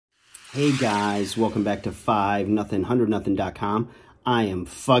Hey guys, welcome back to 5nothing100nothing.com. I am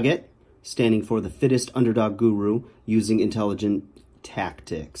Fugget, standing for the fittest underdog guru using intelligent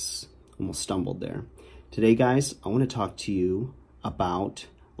tactics. Almost stumbled there. Today guys, I want to talk to you about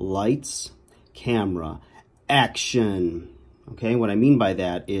lights, camera, action. Okay, what I mean by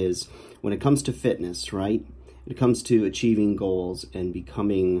that is when it comes to fitness, right? When it comes to achieving goals and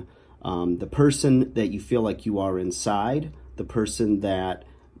becoming the person that you feel like you are inside, the person that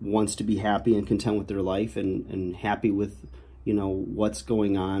wants to be happy and content with their life and happy with, you know, what's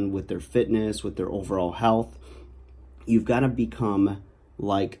going on with their fitness, with their overall health, you've got to become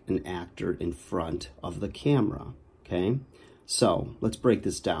like an actor in front of the camera, okay? So let's break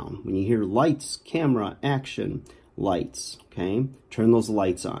this down. When you hear lights, camera, action, lights, okay? Turn those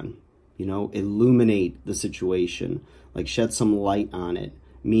lights on, you know, illuminate the situation, like shed some light on it.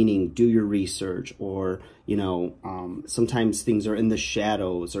 Meaning do your research, or, you know, sometimes things are in the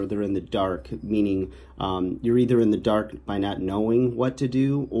shadows or they're in the dark, meaning you're either in the dark by not knowing what to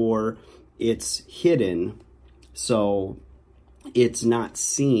do, or it's hidden so it's not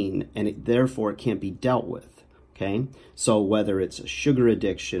seen and therefore it can't be dealt with, okay? So whether it's a sugar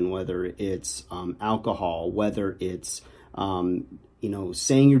addiction, whether it's alcohol, whether it's, you know,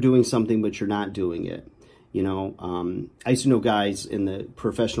 saying you're doing something but you're not doing it. You know, I used to know guys in the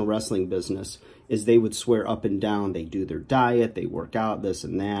professional wrestling business is they would swear up and down they do their diet, they work out, this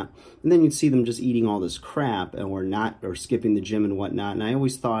and that, and then you'd see them just eating all this crap or skipping the gym and whatnot. And I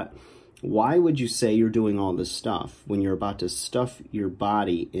always thought, why would you say you're doing all this stuff when you're about to stuff your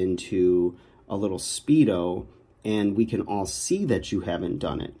body into a little Speedo and we can all see that you haven't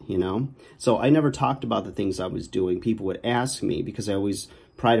done it, you know? So I never talked about the things I was doing. People would ask me because I always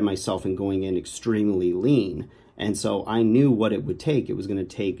prided myself in going in extremely lean. And so I knew what it would take. It was going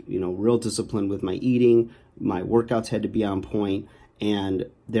to take, you know, real discipline with my eating. My workouts had to be on point,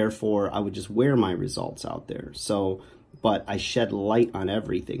 and therefore I would just wear my results out there. So, but I shed light on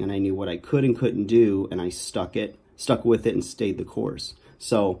everything, and I knew what I could and couldn't do, and I stuck with it and stayed the course.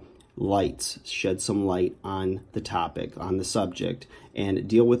 So lights, shed some light on the topic, on the subject, and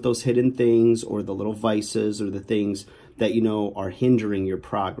deal with those hidden things or the little vices or the things that you know are hindering your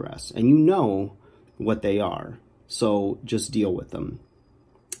progress, and you know what they are, so just deal with them,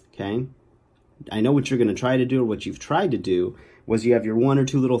 okay? I know what you're going to try to do, or what you've tried to do, was you have your one or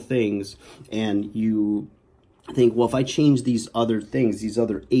two little things, and you think, well, if I change these other things, these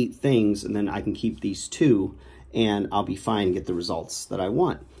other 8 things, and then I can keep these 2, and I'll be fine and get the results that I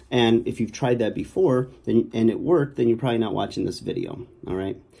want. And if you've tried that before, and it worked, then you're probably not watching this video, all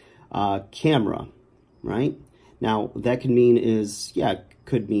right? Camera, right? Now, that can mean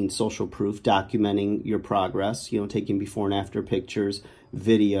could mean social proof, documenting your progress, you know, taking before and after pictures,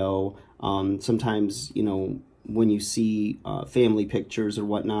 video. Sometimes, you know, when you see family pictures or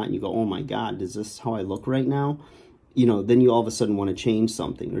whatnot, and you go, oh my God, is this how I look right now? You know, then you all of a sudden want to change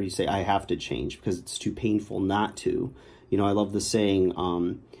something, or you say, I have to change because it's too painful not to. You know, I love the saying,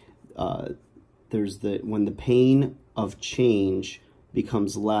 when the pain of change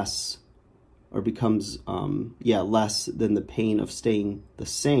becomes less, or becomes, less than the pain of staying the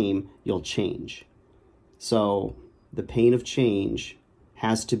same, you'll change. So the pain of change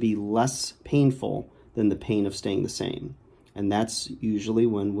has to be less painful than the pain of staying the same. And that's usually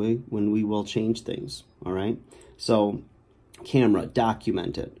when we will change things, all right? So camera,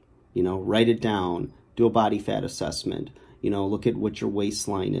 document it, you know, write it down, do a body fat assessment, you know, look at what your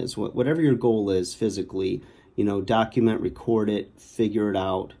waistline is, whatever your goal is physically, you know, document, record it, figure it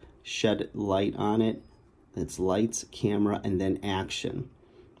out, shed light on it. That's lights, camera, and then action.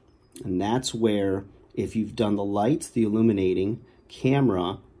 And that's where, if you've done the lights, the illuminating,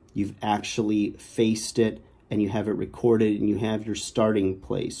 camera, you've actually faced it and you have it recorded and you have your starting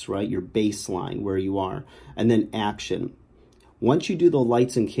place, right? Your baseline, where you are. And then action. Once you do the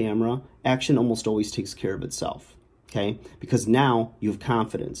lights and camera, action almost always takes care of itself, okay? Because now you have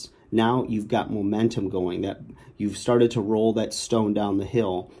confidence. Now you've got momentum going, that you've started to roll that stone down the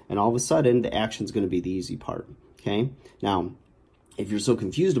hill, and all of a sudden the action's going to be the easy part, okay? Now, if you're so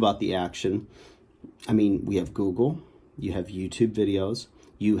confused about the action, I mean, we have Google, you have YouTube videos,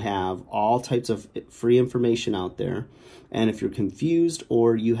 you have all types of free information out there, and if you're confused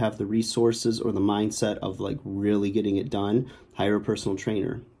or you have the resources or the mindset of like really getting it done, hire a personal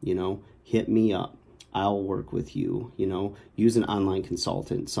trainer, you know, hit me up. I'll work with you, you know, use an online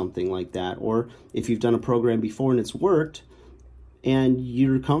consultant, something like that. Or if you've done a program before and it's worked and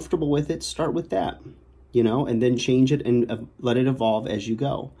you're comfortable with it, start with that, you know, and then change it and let it evolve as you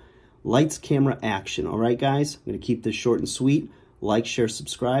go. Lights, camera, action. All right, guys, I'm going to keep this short and sweet. Like, share,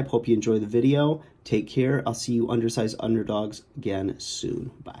 subscribe. Hope you enjoy the video. Take care. I'll see you undersized underdogs again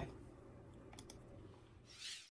soon. Bye.